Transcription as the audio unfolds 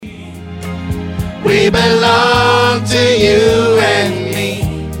We belong to you and me.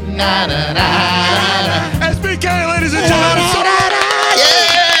 Na na na na. SBK, ladies and gentlemen.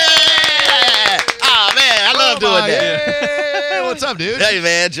 Yeah! Oh, man, I love doing that. Hey, what's up, dude? Hey,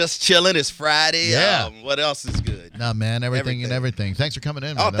 man, just chilling. It's Friday. Yeah. What else is good? Nah, man, everything and everything. Thanks for coming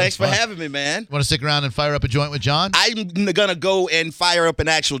in, man. Oh, That thanks was for fun. having me, man. Want to stick around and fire up a joint with John? I'm going to go and fire up an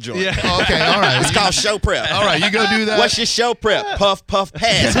actual joint. Yeah. Oh, okay, all right. It's called show prep. All right, you go do that. What's your show prep? Puff, puff,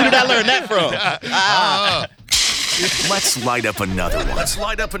 pass. Who did I learn that from? Let's light up another one. Let's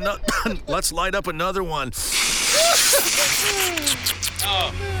light up another one.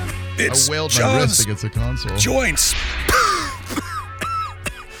 It's I wailed my John's wrist against the console. Joints.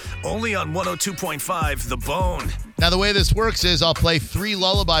 Only on 102.5 The Bone. Now, the way this works is I'll play 3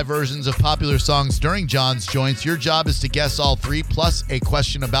 lullaby versions of popular songs during John's Joints. Your job is to guess all 3, plus a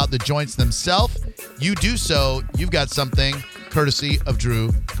question about the joints themselves. You do so, you've got something courtesy of Drew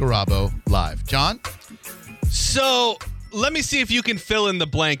Garabo Live. John? So let me see if you can fill in the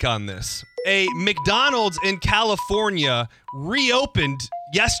blank on this. A McDonald's in California reopened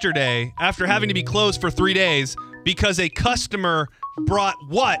yesterday after having to be closed for 3 days because a customer brought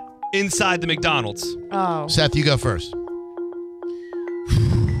what inside the McDonald's? Oh. Seth, you go first.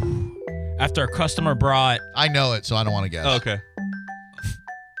 After a customer brought I know it, so I don't want to guess. Oh, okay.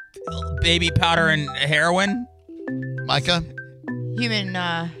 baby powder and heroin. Micah? Human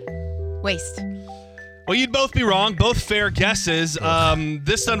waste. Well, you'd both be wrong. Both fair guesses.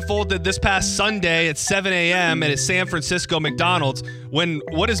 This unfolded this past Sunday at 7 a.m. at a San Francisco McDonald's when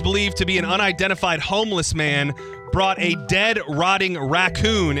what is believed to be an unidentified homeless man brought a dead, rotting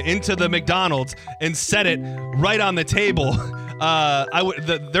raccoon into the McDonald's and set it right on the table.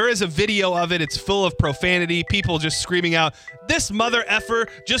 There is a video of it. It's full of profanity. People just screaming out, "This mother effer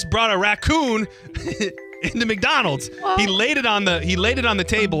just brought a raccoon into McDonald's." Well, He laid it on the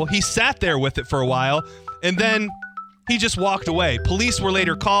table. He sat there with it for a while, and then he just walked away. Police were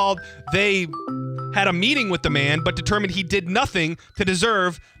later called. They had a meeting with the man, but determined he did nothing to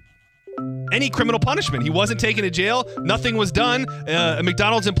deserve any criminal punishment. He wasn't taken to jail. Nothing was done. A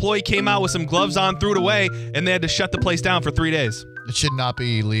McDonald's employee came out with some gloves on, threw it away, and they had to shut the place down for 3 days. It should not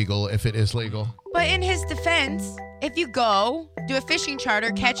be legal if it is legal. But in his defense, if you go do a fishing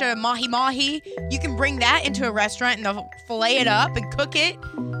charter, catch a mahi-mahi, you can bring that into a restaurant and they'll fillet it up and cook it,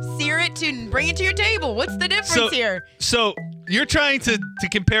 sear it, and bring it to your table. What's the difference here? So you're trying to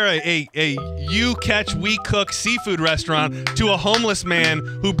compare a you catch, we cook seafood restaurant to a homeless man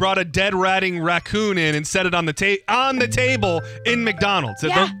who brought a dead ratting raccoon in and set it on the table in McDonald's.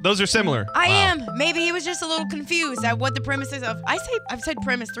 Yeah. Those are similar. I am. Maybe he was just a little confused at what the premise is of. I've said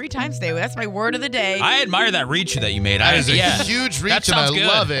premise 3 times today. That's my word of the day. I admire that reach that you made. That is a yeah. huge reach, That and I sounds good.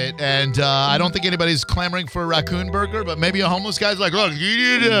 love it. And I don't think anybody's clamoring for a raccoon burger, but maybe a homeless guy's like, look,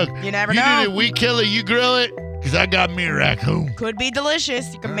 you never do know. it, we kill it, you grill it, because I got me a raccoon. Could be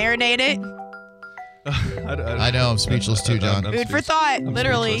delicious. You can marinate it. I know, I'm speechless too, John. Food for thought,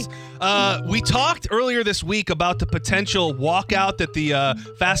 literally. We talked earlier this week about the potential walkout that the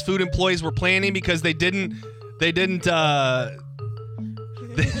fast food employees were planning because they didn't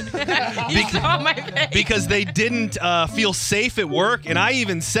You saw my face. because they didn't feel safe at work. And I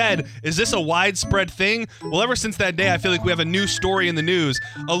even said, is this a widespread thing? Well, ever since that day, I feel like we have a new story in the news.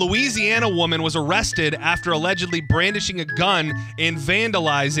 A Louisiana woman was arrested after allegedly brandishing a gun and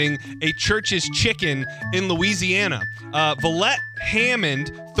vandalizing a church's chicken in Louisiana. Valette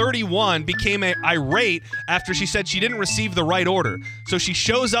Hammond, 31, became irate after she said she didn't receive the right order. So she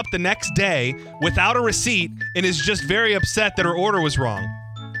shows up the next day without a receipt and is just very upset that her order was wrong.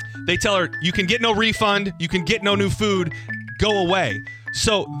 They tell her, you can get no refund, you can get no new food, go away.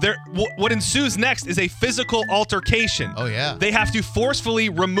 So what ensues next is a physical altercation. Oh, yeah. They have to forcefully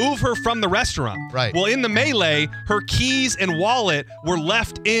remove her from the restaurant. Right. Well, in the melee, her keys and wallet were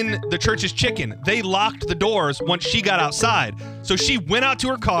left in the church's chicken. They locked the doors once she got outside. So she went out to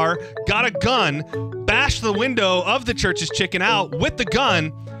her car, got a gun, bashed the window of the church's chicken out with the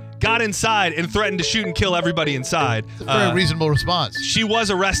gun, got inside, and threatened to shoot and kill everybody inside. Very reasonable response. She was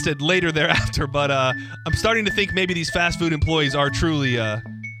arrested later thereafter, but I'm starting to think maybe these fast food employees are truly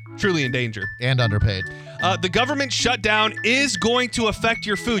in danger. And underpaid. The government shutdown is going to affect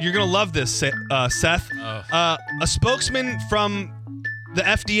your food. You're going to love this, Seth. A spokesman from the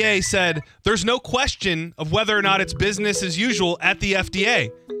FDA said there's no question of whether or not it's business as usual at the FDA.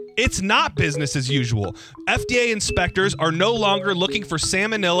 It's not business as usual. FDA inspectors are no longer looking for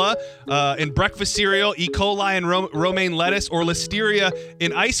salmonella in breakfast cereal, E. coli in romaine lettuce, or listeria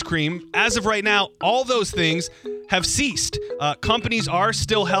in ice cream. As of right now, all those things have ceased. Companies are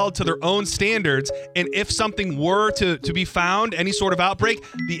still held to their own standards, and if something were to be found, any sort of outbreak,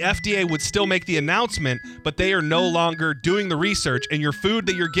 the FDA would still make the announcement, but they are no longer doing the research, and your food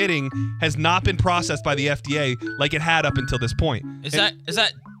that you're getting has not been processed by the FDA like it had up until this point. Is that?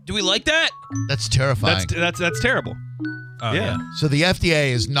 Do we like that? That's terrifying. That's terrible. Oh, yeah. So the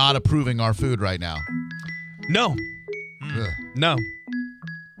FDA is not approving our food right now. No. Ugh. No.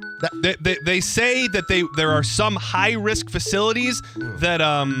 They say that there are some high-risk facilities that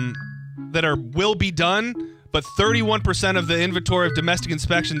will be done, but 31% of the inventory of domestic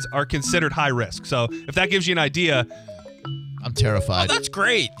inspections are considered high risk. So if that gives you an idea, I'm terrified. Oh, that's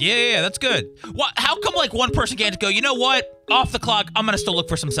great. Yeah, that's good. How come one person can't go, you know what? Off the clock, I'm gonna still look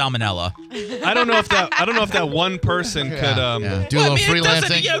for some salmonella. I don't know if that one person could do a little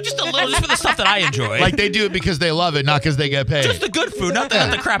freelancing. It doesn't, just a little, just for the stuff that I enjoy. Like they do it because they love it, not because they get paid. Just the good food, not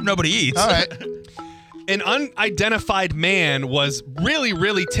the crap nobody eats. All right. An unidentified man was really,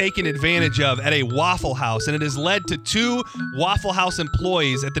 really taken advantage of at a Waffle House, and it has led to 2 Waffle House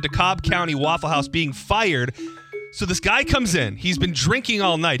employees at the DeKalb County Waffle House being fired. So this guy comes in. He's been drinking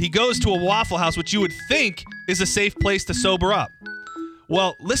all night. He goes to a Waffle House, which you would think is a safe place to sober up.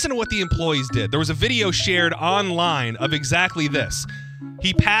 Well, listen to what the employees did. There was a video shared online of exactly this.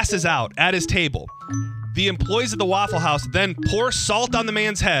 He passes out at his table. The employees at the Waffle House then pour salt on the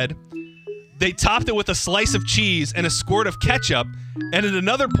man's head. They topped it with a slice of cheese and a squirt of ketchup. And at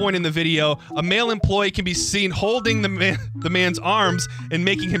another point in the video, a male employee can be seen holding the man's arms and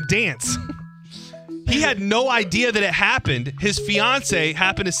making him dance. He had no idea that it happened. His fiance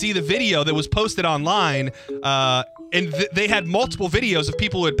happened to see the video that was posted online, and they had multiple videos of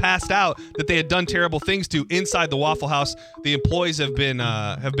people who had passed out that they had done terrible things to inside the Waffle House. The employees have been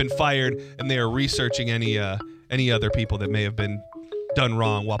fired, and they are researching any other people that may have been done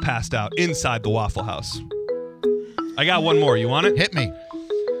wrong while passed out inside the Waffle House. I got one more. You want it? Hit me.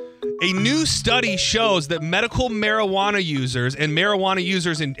 A new study shows that medical marijuana users and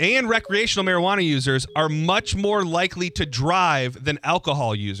recreational marijuana users are much more likely to drive than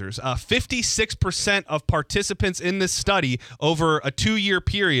alcohol users. 56% of participants in this study over a 2-year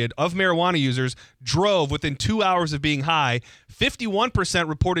period of marijuana users drove within 2 hours of being high. 51%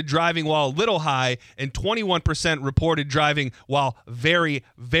 reported driving while a little high, and 21% reported driving while very,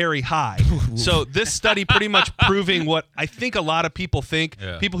 very high. So this study pretty much proving what I think a lot of people think.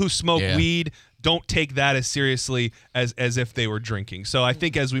 Yeah. People who smoke weed don't take that as seriously as if they were drinking. So I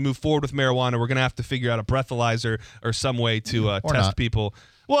think as we move forward with marijuana, we're going to have to figure out a breathalyzer or some way to test people.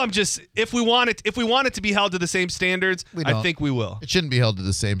 Well, if we want it to be held to the same standards, I think we will. It shouldn't be held to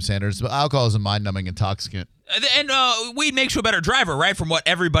the same standards, but alcohol is a mind-numbing intoxicant. And weed makes you a better driver, right? From what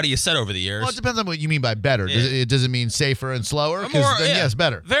everybody has said over the years. Well, it depends on what you mean by better. Yeah. Does it mean safer and slower? Because then yes,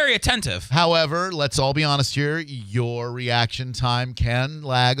 better. Very attentive. However, let's all be honest here. Your reaction time can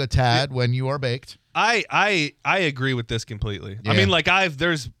lag a tad when you are baked. I agree with this completely. Yeah. I mean,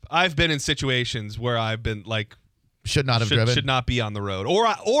 I've been in situations where I've been like should not have driven, should not be on the road,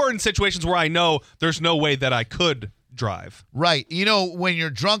 or in situations where I know there's no way that I could drive. Right. You know, when you're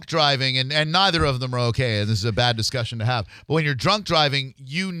drunk driving, and neither of them are okay, and this is a bad discussion to have, but when you're drunk driving,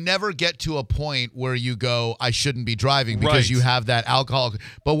 you never get to a point where you go, I shouldn't be driving, because you have that alcohol.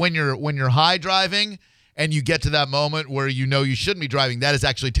 But when you're high driving and you get to that moment where you know you shouldn't be driving, that is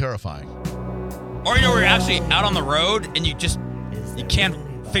actually terrifying. Or where you're actually out on the road and you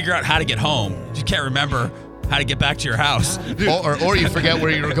can't figure out how to get home. You can't remember how to get back to your house. Or you forget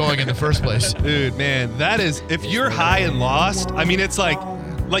where you were going in the first place. Dude, man, that is, if you're high and lost, I mean, it's like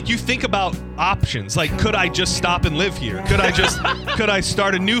you think about options. Like, could I just stop and live here? Could I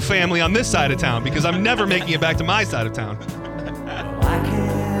start a new family on this side of town? Because I'm never making it back to my side of town.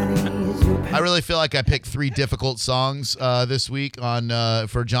 I really feel like I picked 3 difficult songs this week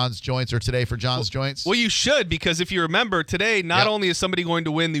for John's Joints, or today for John's Joints. Well, you should, because if you remember, today not only is somebody going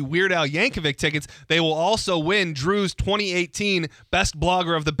to win the Weird Al Yankovic tickets, they will also win Drew's 2018 Best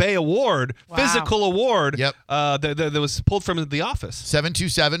Blogger of the Bay Award, physical award. Yep. That was pulled from The Office.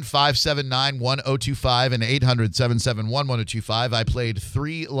 727-579-1025 and 800-771-1025. I played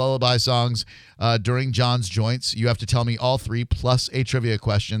 3 lullaby songs during John's Joints. You have to tell me all 3 plus a trivia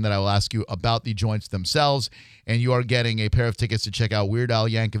question that I will ask you about the joints themselves, and you are getting a pair of tickets to check out Weird Al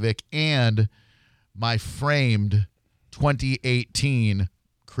Yankovic and my framed 2018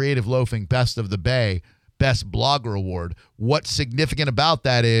 Creative Loafing Best of the Bay Best Blogger Award. What's significant about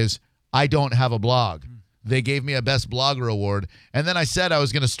that is I don't have a blog. they gave me a Best Blogger award. And then I said I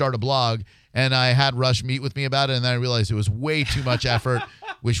was going to start a blog, and I had Rush meet with me about it, and then I realized it was way too much effort,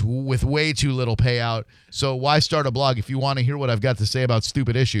 with way too little payout. So why start a blog? If you want to hear what I've got to say about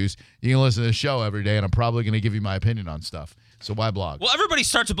stupid issues, you can listen to the show every day, and I'm probably going to give you my opinion on stuff. So why blog? Well, everybody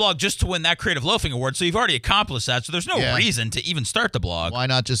starts a blog just to win that Creative Loafing Award, so you've already accomplished that, so there's no Yeah. reason to even start the blog. Why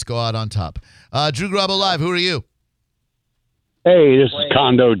not just go out on top? Drew Garabo Live, who are you? Hey, this is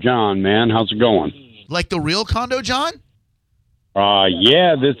Condo John, man. How's it going? Like the real Condo John?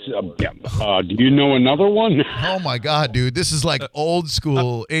 Yeah, this. Do you know another one? Oh, my God, dude. This is like old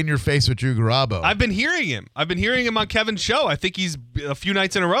school in your face with Drew Garabo. I've been hearing him. I've been hearing him on Kevin's show. I think he's a few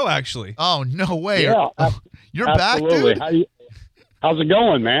nights in a row, actually. Oh, no way. Yeah, You're absolutely. back, dude? How's it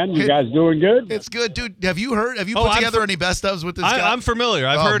going, man? You guys doing good? It's good, dude. Have you Oh, put together any best ofs with this guy? I'm familiar.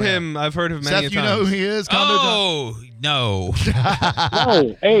 I've heard him. I've heard him many Seth, you times. know who he is, Condo John? Oh, no.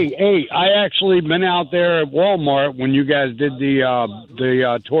 Oh, hey! I actually been out there at Walmart when you guys did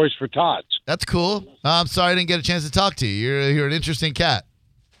the Toys for Tots. That's cool. I'm sorry I didn't get a chance to talk to you. You're an interesting cat.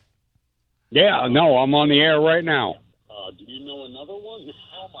 Yeah, no, I'm on the air right now. Do you know another one?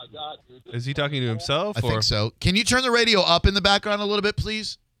 Oh my God, dude! Is he talking to himself? I think so. Can you turn the radio up in the background a little bit,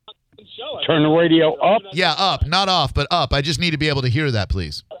 please? Turn the radio up. Yeah, up. Not off, but up. I just need to be able to hear that,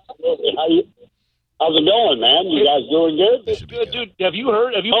 please. How's it going, man? You guys doing good? Should be good. Dude, have you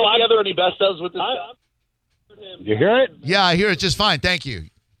put together any best ofs with this guy? You hear it? Yeah, I hear it just fine. Thank you.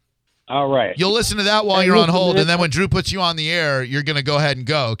 All right. You'll listen to that while Hey, you're on listen, hold, man. and then when Drew puts you on the air, you're going to go ahead and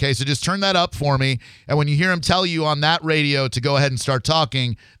go, okay? So just turn that up for me, and when you hear him tell you on that radio to go ahead and start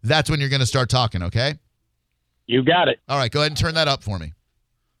talking, that's when you're going to start talking, okay? You got it. All right, go ahead and turn that up for me.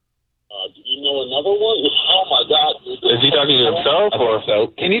 Do you know another one? Oh my God! Is he talking to himself or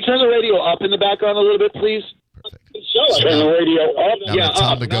so? Can you turn the radio up in the background a little bit, please? Perfect. Turn the radio up. Now it's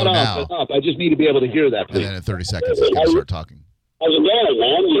time to go now, Up. I just need to be able to hear that, and then in 30 seconds, he's going to start talking. How's it going,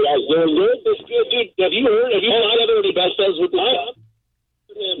 man? You guys doing good? Dude, have you put together any best ofs with this guy?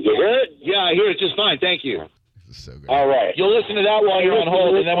 You hear it? Yeah, I hear it just fine. Thank you. This is so good. All right. You'll listen to that while you're on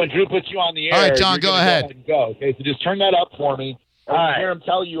hold, and then when Drew puts you on the air, All right, John, you're go gonna ahead. and go. Okay, so just turn that up for me. All right. Hear him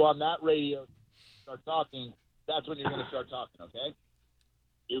tell you on that radio, start talking. That's when you're going to start talking. Okay.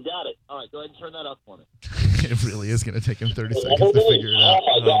 You got it. All right, go ahead and turn that up for me. It really is going to take him 30 seconds to figure it out.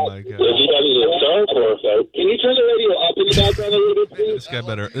 Oh my God. Can you turn the radio up in the background a little bit, please? This guy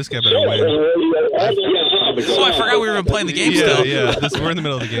better win. Oh, I forgot we were even playing the game still. Yeah. We're in the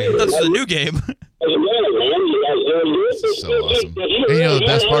middle of the game. This is a new game. This is so awesome. And you know, the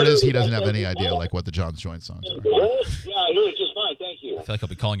best part is he doesn't have any idea like what the John's Joint songs are. Yeah, I hear it just fine. Thank you. I feel like I'll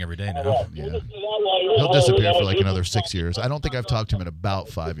be calling every day now. Yeah. He'll disappear for like another 6 years. I don't think I've talked to him in about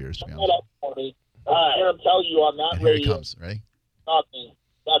 5 years, to be honest. Hear him tell you on that And here he comes. Ready? talking.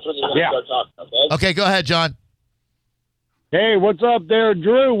 That's when you're going to start talking, okay? Okay, go ahead, John. Hey, what's up there,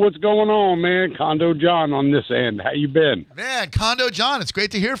 Drew? What's going on, man? Condo John on this end. How you been? Man, Condo John, it's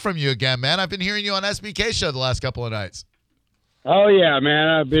great to hear from you again, man. I've been hearing you on SBK show the last couple of nights. Oh, yeah, man.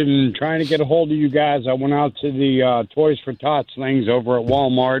 I've been trying to get a hold of you guys. I went out to the Toys for Tots things over at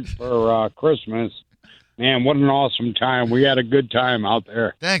Walmart for Christmas. Man, what an awesome time. We had a good time out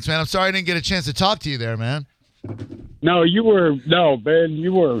there. Thanks, man. I'm sorry I didn't get a chance to talk to you there, man. No, Ben,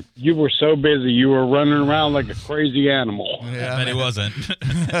 you were so busy. You were running around like a crazy animal. Yeah, I bet he wasn't.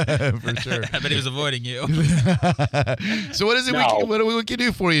 for sure. I bet he was avoiding you. So what is it? No. What do we can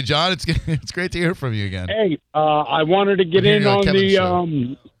do for you, John? It's great to hear from you again. Hey, I wanted to get I'm hearing in you on on Kevin's the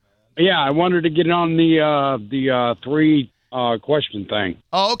show. I wanted to get on the three question thing.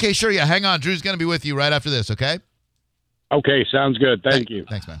 Oh, okay, sure. Yeah, hang on. Drew's going to be with you right after this. Okay. Okay, sounds good. Thank you.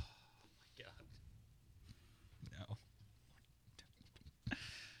 Thanks, man.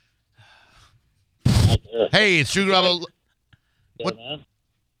 Hey, it's Drew Garabo. What?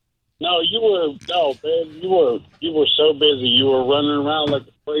 No, Ben, you were so busy. You were running around like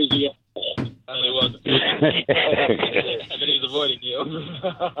a crazy animal. He wasn't. I bet he was avoiding you.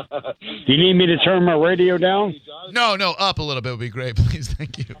 Do you need me to turn my radio down? No, up a little bit would be great, please.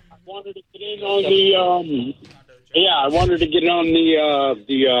 Thank you. I wanted to get in on the I wanted to get on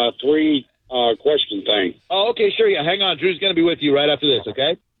the three question thing. Oh, okay, sure. Yeah, hang on. Drew's going to be with you right after this,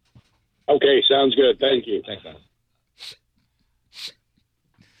 okay? Okay, sounds good. Thank you. Thanks, man.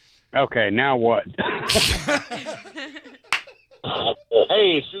 Okay, now what?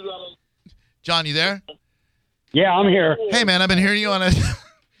 Hey, John, you there? Yeah, I'm here. Hey, man, I've been hearing you on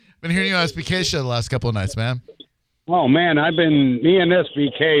SBK show the last couple of nights, man. Oh man, me and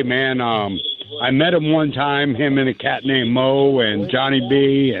SBK, man. I met him one time, him and a cat named Mo and Johnny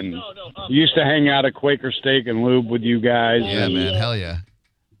B, and used to hang out at Quaker Steak and Lube with you guys. Yeah, man, hell yeah.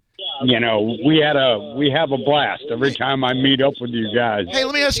 we have a blast every time I meet up with you guys. Hey,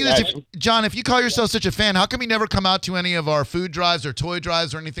 let me ask you this, John. If you call yourself such a fan, how come you never come out to any of our food drives or toy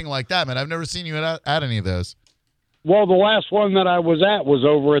drives or anything like that, man? I've never seen you at any of those. Well, the last one that I was at was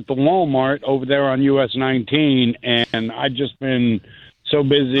over at the Walmart over there on US 19, and I just been so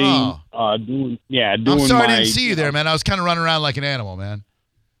busy doing. I'm sorry I didn't see you there, man. I was kind of running around like an animal, man.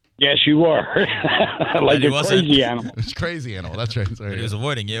 Yes, you were. Like a crazy animal. It's crazy animal. That's right. Sorry. He was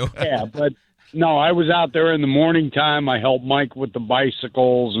avoiding you. Yeah, but no, I was out there in the morning time. I helped Mike with the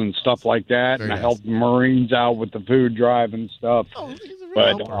bicycles and stuff like that, Very and I nice. helped the Marines out with the food drive and stuff. Oh, he's a real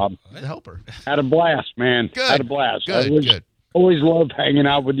But helper. He's a helper. had a blast, man. Good. Had a blast. Good. Always loved hanging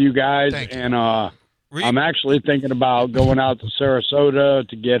out with you guys, Thank you. and I'm actually thinking about going out to Sarasota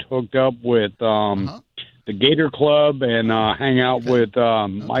to get hooked up with the Gator Club and hang out with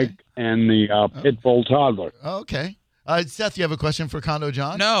Mike and the Pitbull toddler. Oh, okay. Seth, you have a question for Condo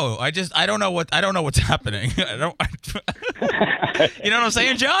John? No, I don't know what's happening. You know what I'm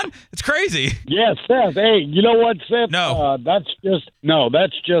saying, John? It's crazy. Yeah, Seth. Hey, you know what, Seth? No. That's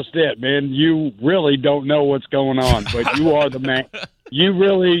just it, man. You really don't know what's going on, but you are the man.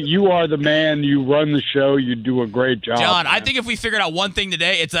 You are the man. You run the show. You do a great job, John, man. I think if we figured out one thing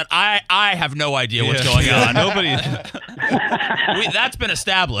today, it's that I have no idea what's going Yeah, on. nobody. That's been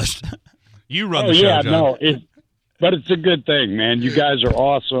established. You run the show, yeah, John. no, but it's a good thing, man. You guys are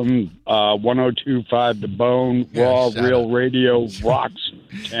awesome. 102.5 The Bone, Yeah, Raw, shout Real out. Radio, rocks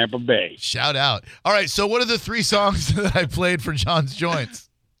Tampa Bay. Shout out. All right, so what are the 3 songs that I played for John's Joints?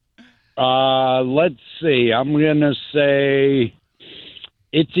 Let's see. I'm gonna say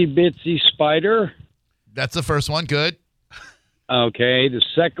Itsy Bitsy Spider. That's the first one. Good. Okay. The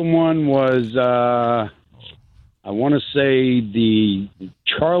second one was I want to say the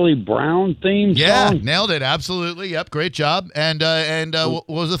Charlie Brown theme Yeah, song. nailed it. Absolutely. Yep, great job. And what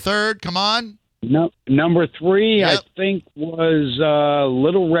was the third? Come on. No, number 3, Yep. I think, was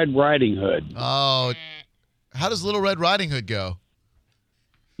Little Red Riding Hood. Oh, how does Little Red Riding Hood go?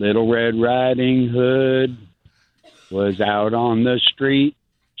 Little Red Riding Hood was out on the street.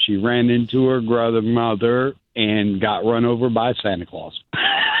 She ran into her grandmother and got run over by Santa Claus.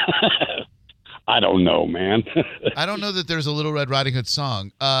 I don't know, man. I don't know that there's a Little Red Riding Hood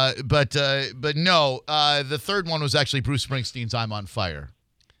song, but no, the third one was actually Bruce Springsteen's "I'm on Fire."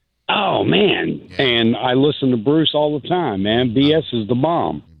 Oh, man. Yeah. And I listen to Bruce all the time, man. BS is the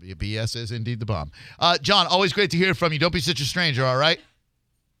bomb. BS is indeed the bomb. John, always great to hear from you. Don't be such a stranger, all right?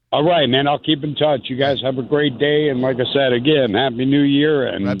 All right, man. I'll keep in touch. You guys have a great day. And like I said, again, Happy New Year.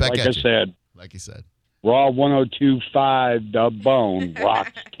 And Right back like at I you. said, Like you said. Raw 102.5 The Bone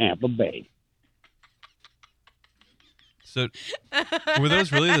rocks Tampa Bay. So, were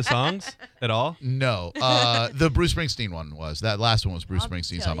those really the songs at all? No, the Bruce Springsteen one was. That last one was Bruce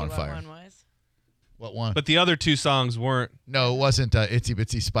Springsteen's "I'm on Fire." What one? But the other 2 songs weren't. No, it wasn't Itsy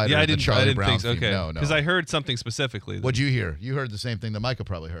Bitsy Spider. Yeah, I and the didn't. Charlie I didn't Brown think so. theme. Okay, No. because I heard something specifically. What'd you hear? You heard the same thing that Micah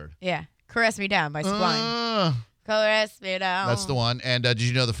probably heard. Yeah. Caress Me Down by Sublime. Caress Me Down. That's the one. And did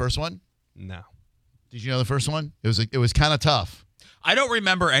you know the first one? No. Did you know the first one? It was kind of tough. I don't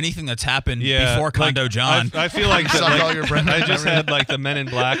remember anything that's happened Yeah, before Condo like, John. I feel like, Suck all your brain. I just had like the Men in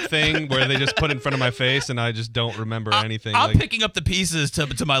Black thing where they just put it in front of my face and I just don't remember anything. I'm like, picking up the pieces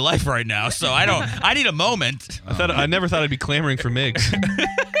to my life right now, so I need a moment. I never thought I'd be clamoring for Migs.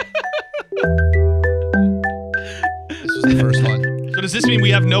 This was the first one. So does this mean we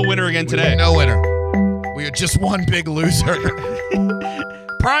have no winner again today? No winner. We are just one big loser.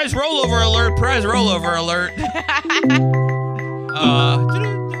 Prize rollover alert! Prize rollover alert! You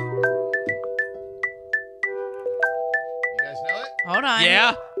guys know it? Hold on.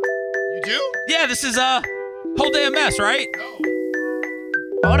 Yeah, You do? yeah. This is Whole Damn Mess, right? No.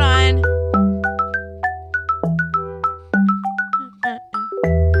 Hold on.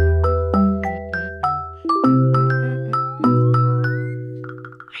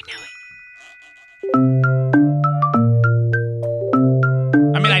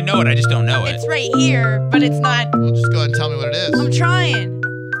 I mean, I know it. I just don't know it. It's right here, but it's not. Well, just go ahead and tell me what it is. I'm trying.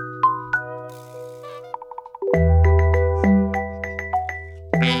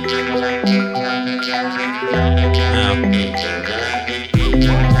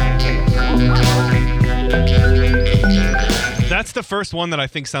 That's the first one that I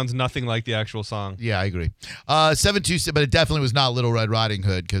think sounds nothing like the actual song. Yeah, I agree. 726, but it definitely was not Little Red Riding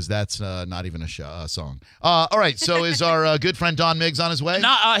Hood because that's not even a song. All right, so is our good friend Don Miggs on his way?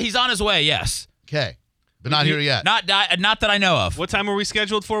 He's on his way. Yes, Okay, but not here yet. not that I know of. What time are we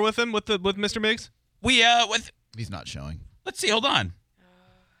scheduled for with him, with Mr. Miggs? We with He's not showing. let's see. Hold on.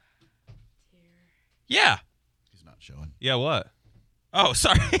 Yeah, He's not showing. Yeah, what? Oh,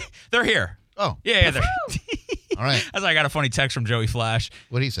 sorry. They're here. Oh. Yeah, they're All right. That's I got a funny text from Joey Flash.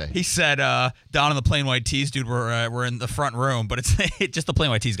 What'd he say? He said, down in the Plain White Tees, dude, we're in the front room, but it's just the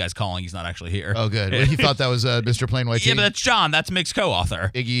Plain White Tees guy's calling. He's not actually here. Oh, good. Well, he thought that was Mr. Plain White Yeah, Tee? but that's John. That's Mick's co-author.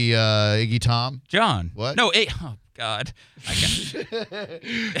 Iggy Tom? John. What? No, oh, God.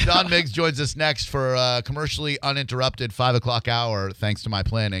 Don Miggs joins us next for a commercially uninterrupted 5 o'clock hour, thanks to my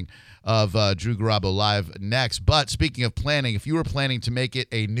planning, of Drew Garabo Live next. But speaking of planning, if you were planning to make it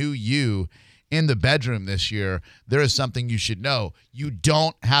a new you in the bedroom this year, there is something you should know. You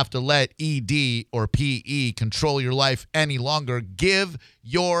don't have to let ED or PE control your life any longer. Give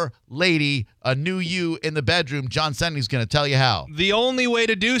your lady a new you in the bedroom. John Senley's going to tell you how. The only way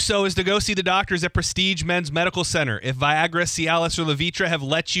to do so is to go see the doctors at Prestige Men's Medical Center. If Viagra, Cialis, or Levitra have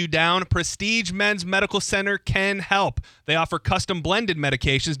let you down, Prestige Men's Medical Center can help. They offer custom blended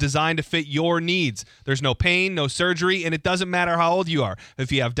medications designed to fit your needs. There's no pain, no surgery, and it doesn't matter how old you are.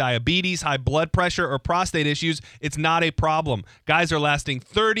 If you have diabetes, high blood pressure, or prostate issues, it's not a problem. Guys are lasting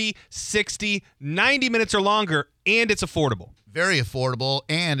 30, 60, 90 minutes or longer, and it's affordable. Very affordable,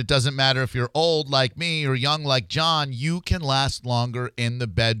 and it doesn't matter if you're old like me or young like John, you can last longer in the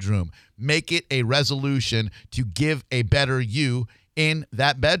bedroom. Make it a resolution to give a better you in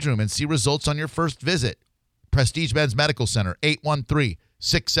that bedroom and see results on your first visit. Prestige Men's Medical Center,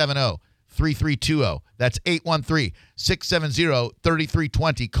 813-670-3320. That's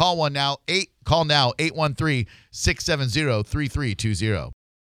 813-670-3320. Call now, 813-670-3320.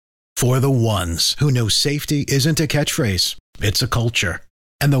 For the ones who know safety isn't a catchphrase, it's a culture.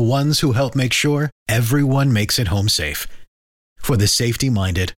 And the ones who help make sure everyone makes it home safe. For the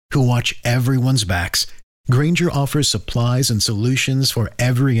safety-minded who watch everyone's backs, Grainger offers supplies and solutions for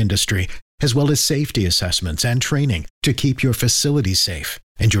every industry, as well as safety assessments and training to keep your facilities safe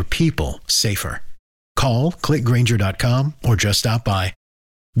and your people safer. Call, click Grainger.com, or just stop by.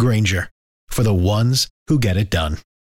 Grainger, for the ones who get it done.